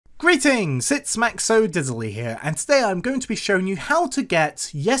Greetings, it's Maxo Diddly here, and today I'm going to be showing you how to get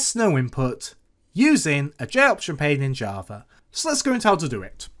yes-no input using a JOptionPane in Java. So let's go into how to do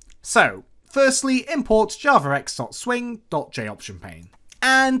it. So, firstly, import javax.swing.joptionPane.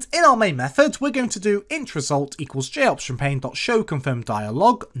 And in our main method, we're going to do int result equals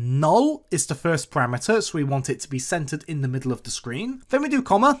JOptionPane.showConfirmDialog. Null is the first parameter, so we want it to be centered in the middle of the screen. Then we do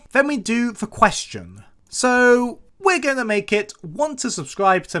comma, then we do the question. So we're going to make it want to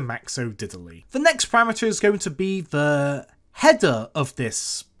subscribe to Maxo Diddly. The next parameter is going to be the header of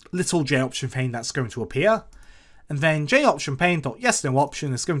this little JOptionPane that's going to appear. And then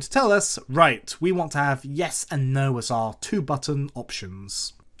JOptionPane.YesNoOption is going to tell us, right, we want to have yes and no as our two button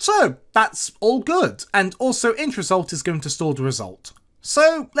options. So that's all good. And also int result is going to store the result.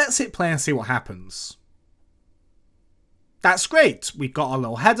 So let's hit play and see what happens. That's great. We've got our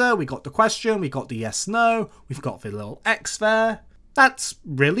little header, we got the question, we got the yes no, we've got the little X there. That's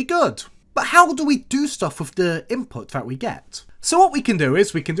really good. But how do we do stuff with the input that we get? So what we can do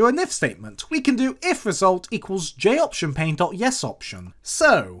is we can do an if statement. We can do if result equals JOptionPane.YesOption.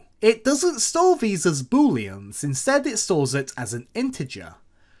 So it doesn't store these as booleans, instead it stores it as an integer.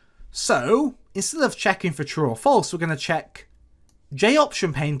 So instead of checking for true or false, we're going to check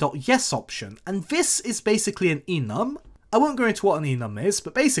JOptionPane.YesOption, and this is basically an enum. I won't go into what an enum is,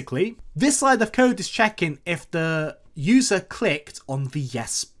 but basically this line of code is checking if the user clicked on the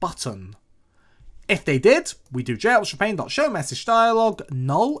yes button. If they did, we do JOptionPane.showMessageDialog,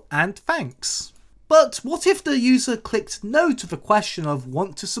 null, and thanks. But what if the user clicked no to the question of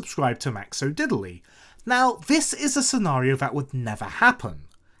want to subscribe to Maxo Diddly? Now, this is a scenario that would never happen.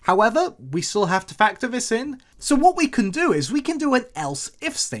 However, we still have to factor this in. So what we can do is we can do an else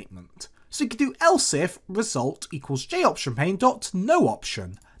if statement. So you can do else if result equals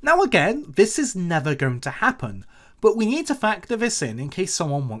JOptionPane.NoOption. Now again, this is never going to happen. But we need to factor this in case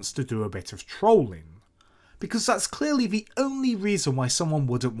someone wants to do a bit of trolling. Because that's clearly the only reason why someone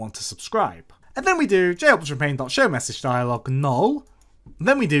wouldn't want to subscribe. And then we do JOptionPane.showMessageDialog null. And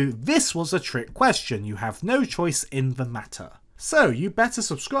then we do this was a trick question, you have no choice in the matter. So you better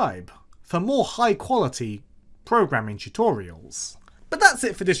subscribe for more high quality programming tutorials. But that's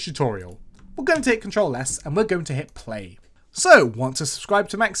it for this tutorial. We're going to hit Ctrl S and we're going to hit play. So want to subscribe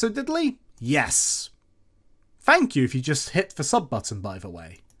to Maxo Diddly? Yes. Thank you if you just hit the sub button, by the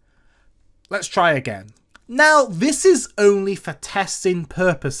way. Let's try again. Now, this is only for testing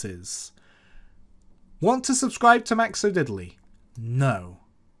purposes. Want to subscribe to Maxo Diddly? No.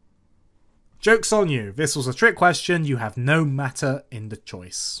 Joke's on you. This was a trick question. You have no matter in the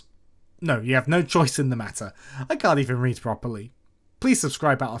choice. No, you have no choice in the matter. I can't even read properly. Please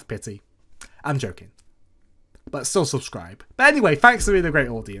subscribe out of pity. I'm joking. But still subscribe. But anyway, thanks for being a great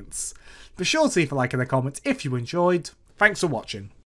audience. Be sure to leave a like and a comment if you enjoyed. Thanks for watching.